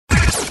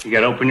You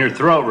gotta open your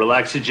throat,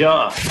 relax your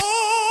jaw.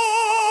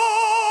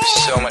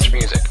 So much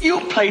music.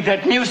 You played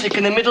that music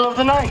in the middle of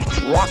the night.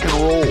 Rock and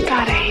roll.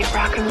 God, I hate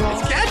rock and roll.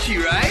 It's catchy,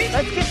 right?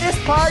 Let's get this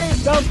party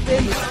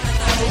jumping.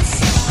 It's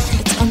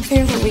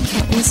unfair that we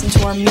can't listen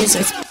to our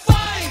music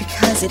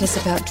because it is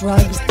about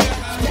drugs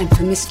and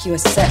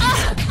promiscuous sex.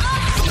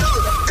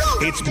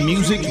 It's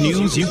music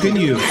news you can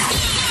use.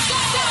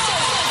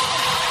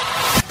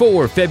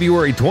 For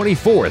February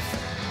 24th,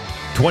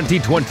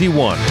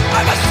 2021.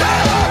 I'm a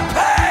sailor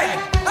pig,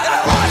 and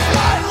I lost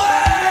my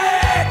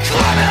leg.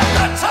 Climbing up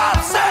the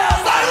top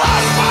sails, I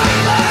lost my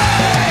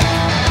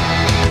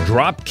leg.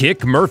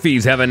 Dropkick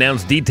Murphys have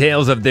announced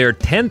details of their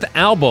 10th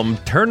album,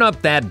 Turn Up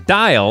That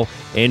Dial,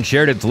 and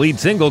shared its lead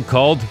single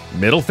called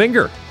Middle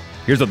Finger.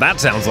 Here's what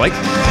that sounds like.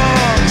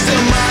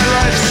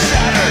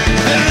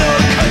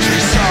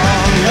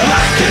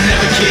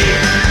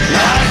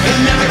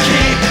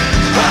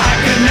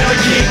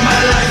 Keep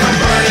my life from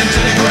burning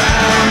to the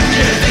ground.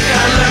 You think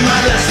I learned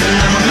my lesson?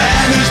 I'm a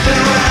man who's been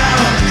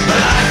around,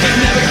 but I can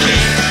never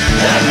keep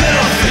that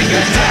middle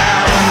finger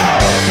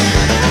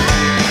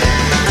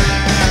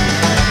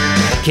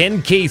down.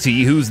 Ken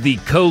Casey, who's the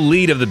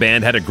co-lead of the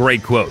band, had a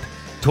great quote.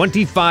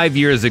 25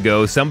 years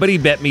ago, somebody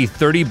bet me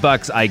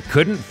 $30 I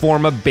couldn't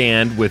form a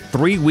band with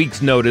 3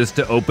 weeks' notice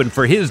to open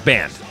for his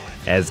band.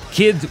 As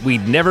kids,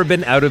 we'd never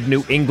been out of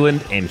New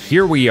England, and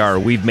here we are.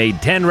 We've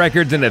made 10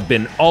 records and have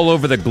been all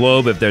over the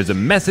globe. If there's a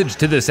message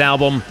to this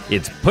album,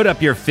 it's put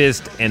up your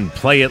fist and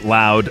play it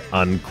loud,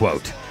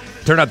 unquote.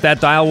 Turn Up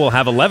That Dial will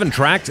have 11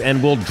 tracks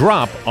and will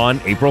drop on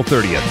April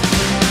 30th.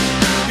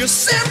 You're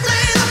simply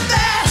the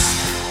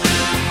best.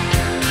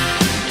 Better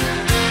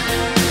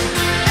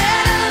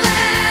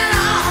than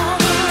all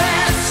the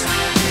rest.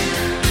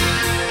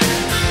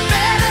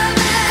 Better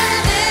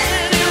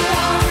than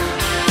anyone.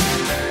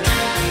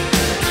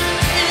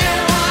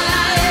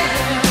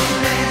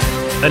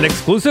 An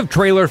exclusive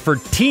trailer for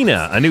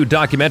Tina, a new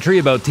documentary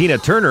about Tina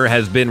Turner,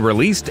 has been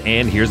released,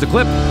 and here's a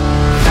clip.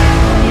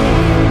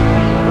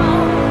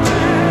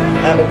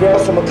 I'm a girl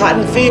from a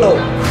cotton field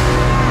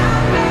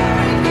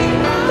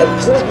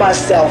that put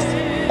myself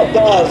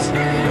above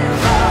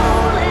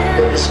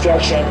the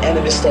destruction and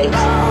the mistakes.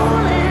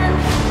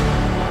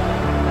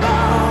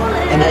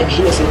 And I'm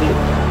here for you.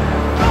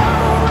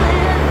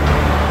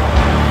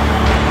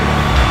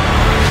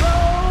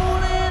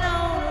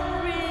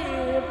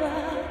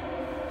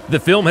 The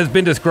film has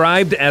been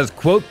described as,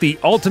 quote, the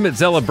ultimate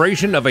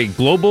celebration of a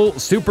global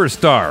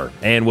superstar,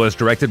 and was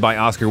directed by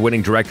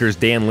Oscar-winning directors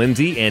Dan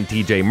Lindsay and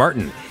T.J.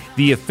 Martin.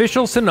 The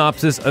official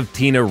synopsis of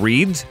Tina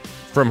reads,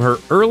 from her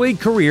early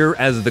career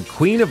as the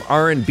queen of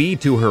R&B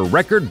to her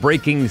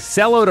record-breaking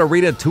sellout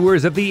arena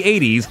tours of the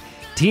 80s,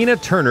 Tina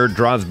Turner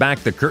draws back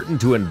the curtain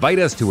to invite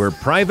us to her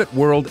private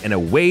world in a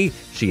way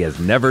she has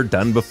never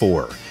done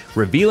before.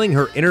 Revealing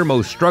her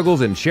innermost struggles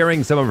and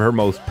sharing some of her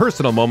most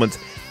personal moments,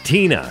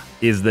 Tina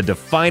is the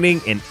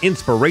defining and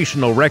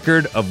inspirational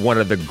record of one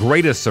of the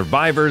greatest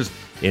survivors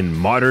in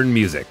modern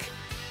music.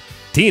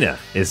 Tina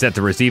is set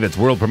to receive its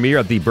world premiere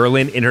at the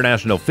Berlin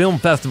International Film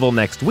Festival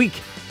next week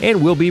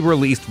and will be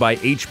released by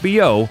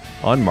HBO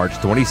on March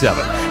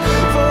 27th.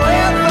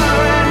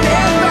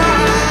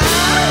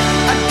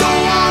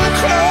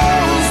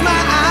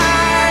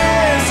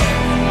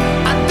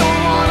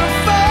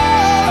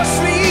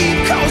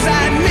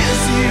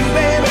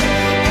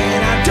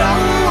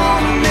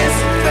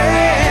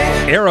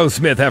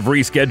 Aerosmith have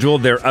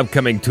rescheduled their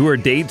upcoming tour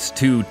dates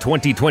to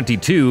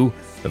 2022,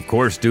 of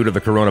course, due to the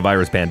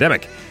coronavirus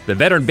pandemic. The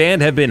veteran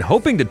band have been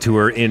hoping to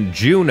tour in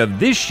June of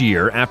this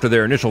year after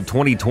their initial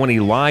 2020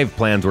 live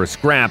plans were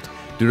scrapped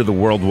due to the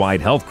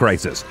worldwide health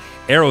crisis.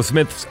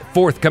 Aerosmith's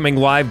forthcoming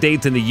live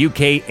dates in the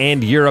UK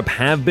and Europe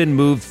have been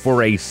moved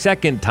for a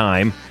second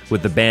time,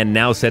 with the band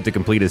now set to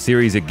complete a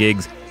series of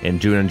gigs in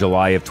June and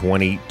July of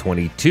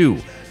 2022.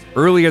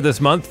 Earlier this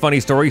month,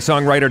 Funny Story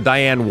songwriter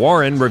Diane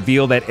Warren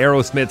revealed that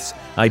Aerosmith's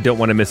I Don't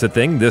Want to Miss a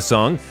Thing, this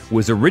song,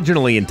 was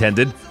originally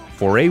intended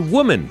for a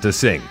woman to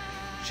sing.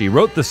 She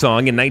wrote the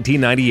song in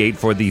 1998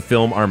 for the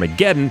film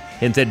Armageddon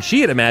and said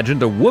she had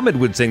imagined a woman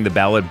would sing the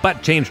ballad,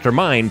 but changed her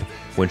mind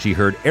when she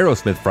heard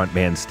Aerosmith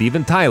frontman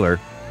Steven Tyler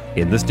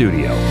in the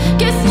studio.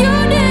 Guess you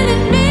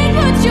didn't mean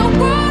what you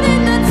wrote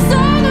in that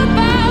song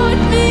about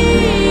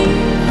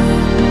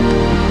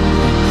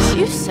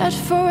me. You said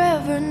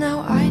forever,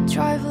 now I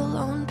drive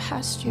alone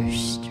past your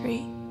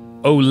street.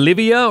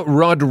 Olivia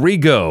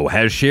Rodrigo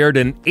has shared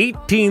an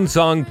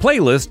 18-song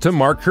playlist to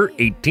mark her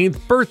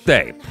 18th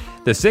birthday.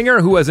 The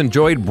singer, who has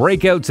enjoyed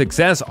breakout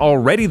success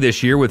already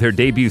this year with her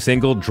debut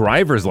single,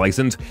 Driver's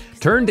License,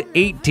 turned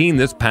 18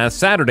 this past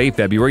Saturday,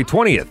 February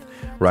 20th.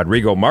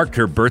 Rodrigo marked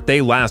her birthday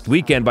last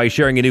weekend by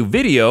sharing a new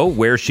video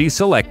where she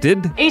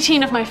selected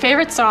 18 of my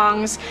favorite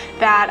songs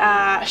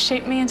that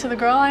shaped me into the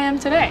girl I am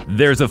today.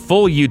 There's a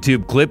full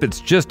YouTube clip.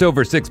 It's just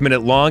over 6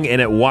 minutes long, and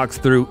it walks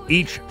through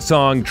each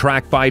song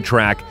track by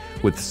track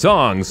with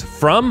songs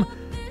from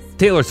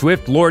Taylor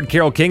Swift, Lorde,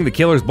 Carole King, The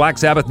Killers, Black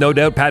Sabbath, No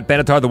Doubt, Pat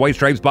Benatar, The White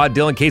Stripes, Bob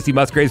Dylan, Casey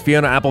Musgraves,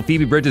 Fiona Apple,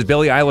 Phoebe Bridgers,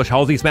 Billie Eilish,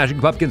 Halsey, Smashing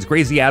Pumpkins,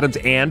 Gracie Adams,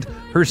 and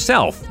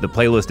herself. The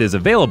playlist is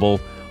available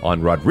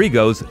on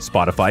Rodrigo's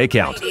Spotify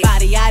account.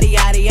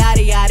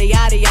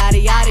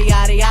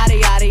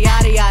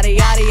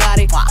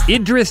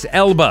 Idris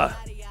Elba,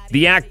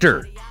 the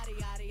actor,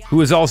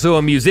 who is also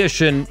a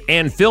musician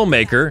and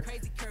filmmaker,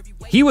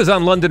 he was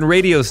on London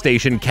radio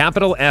station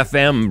Capital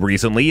FM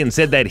recently and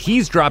said that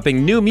he's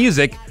dropping new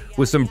music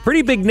with some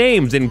pretty big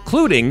names,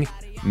 including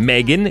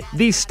Megan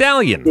Thee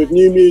Stallion. With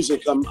new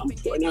music, I'm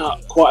putting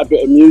out quite a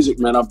bit of music,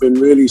 man. I've been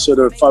really sort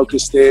of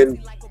focused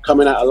in,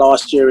 coming out of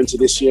last year into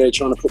this year,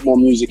 trying to put more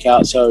music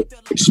out. So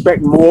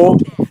expect more.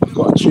 I've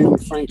got a tune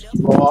with Frankie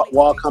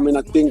Wah coming.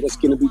 I think that's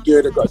going to be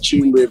good. I've got a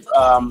tune with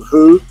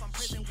Who.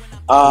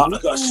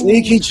 I've got a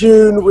sneaky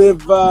tune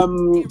with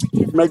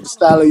Meg Thee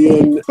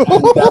Stallion and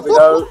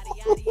Davido.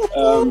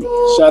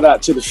 Shout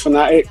out to the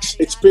Fanatics.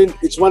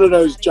 It's one of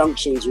those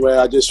junctions where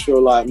I just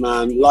feel like,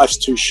 man, life's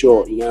too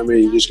short. You know what I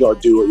mean? You just got to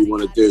do what you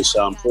want to do.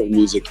 So I'm putting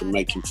music and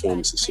making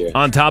films this year.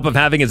 On top of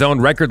having his own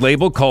record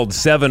label called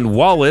Seven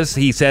Wallace,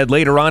 he said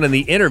later on in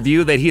the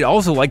interview that he'd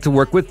also like to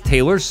work with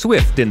Taylor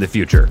Swift in the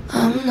future.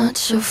 I'm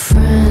not your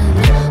friend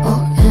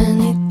or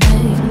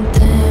anything,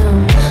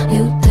 damn.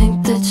 You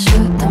think that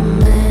you're the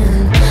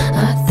man,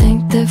 I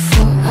think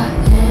therefore I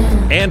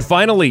am. And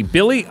finally,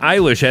 Billie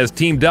Eilish has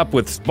teamed up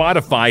with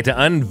Spotify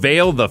to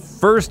unveil the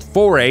first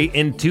foray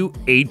into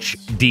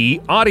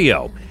HD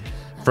audio.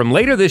 From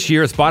later this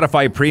year,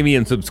 Spotify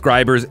Premium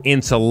subscribers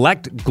in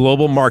select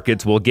global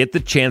markets will get the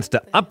chance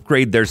to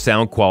upgrade their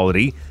sound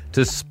quality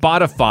to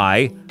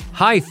Spotify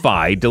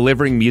Hi-Fi,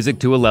 delivering music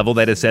to a level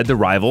that is said to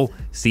rival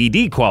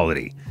CD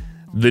quality.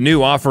 The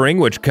new offering,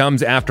 which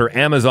comes after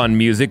Amazon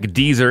Music,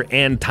 Deezer,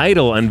 and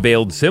Tidal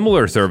unveiled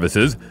similar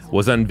services,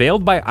 was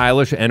unveiled by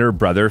Eilish and her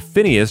brother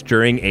Phineas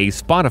during a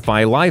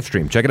Spotify live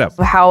stream. Check it out.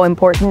 How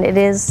important it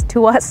is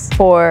to us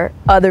for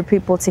other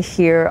people to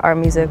hear our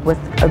music with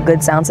a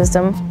good sound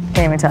system,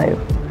 can't even tell you.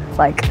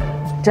 Like,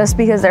 just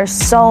because there's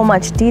so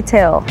much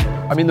detail.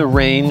 I mean, the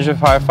range of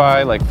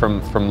hi-fi, like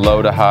from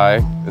low to high,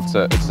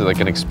 it's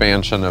like an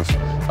expansion of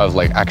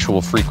like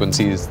actual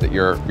frequencies that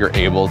you're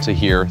able to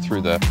hear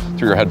through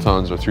your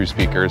headphones or through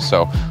speakers.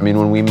 So, I mean,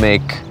 when we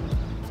make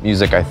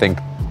music, I think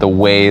the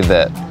way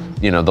that,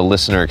 you know, the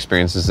listener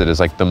experiences it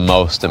is like the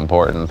most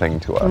important thing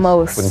to us.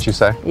 Most. Wouldn't you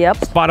say? Yep.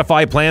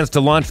 Spotify plans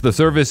to launch the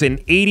service in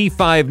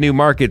 85 new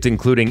markets,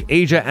 including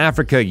Asia,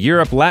 Africa,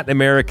 Europe, Latin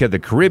America, the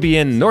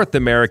Caribbean, North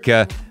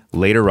America,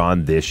 later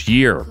on this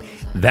year.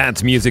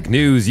 That's music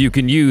news you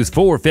can use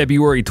for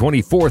February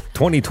 24th,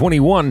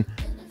 2021.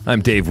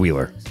 I'm Dave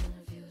Wheeler.